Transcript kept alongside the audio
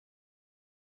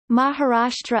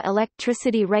Maharashtra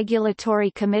Electricity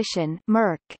Regulatory Commission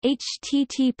 (MERC),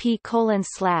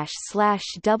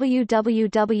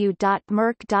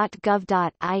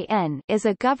 http://www.merc.gov.in, is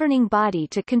a governing body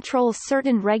to control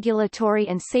certain regulatory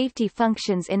and safety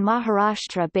functions in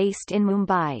Maharashtra based in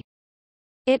Mumbai.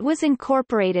 It was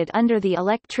incorporated under the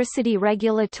Electricity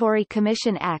Regulatory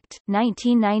Commission Act,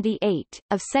 1998,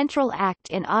 of Central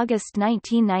Act in August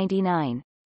 1999.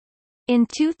 In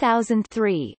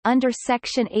 2003, under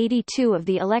Section 82 of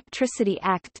the Electricity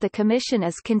Act, the Commission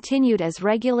is continued as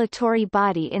regulatory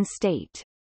body in state.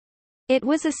 It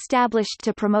was established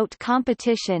to promote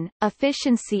competition,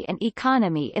 efficiency and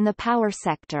economy in the power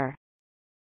sector.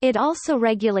 It also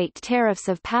regulates tariffs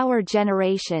of power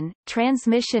generation,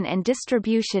 transmission and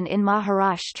distribution in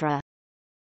Maharashtra.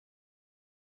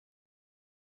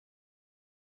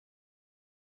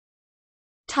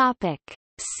 Topic.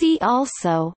 See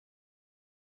also: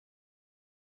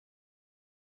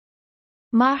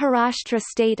 Maharashtra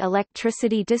State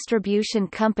Electricity Distribution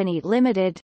Company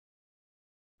Limited,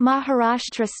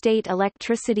 Maharashtra State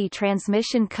Electricity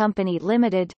Transmission Company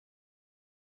Limited,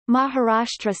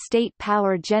 Maharashtra State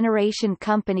Power Generation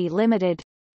Company Limited,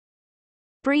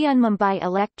 Mumbai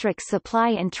Electric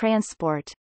Supply and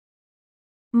Transport,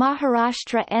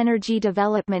 Maharashtra Energy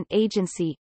Development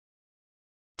Agency,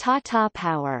 Tata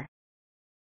Power.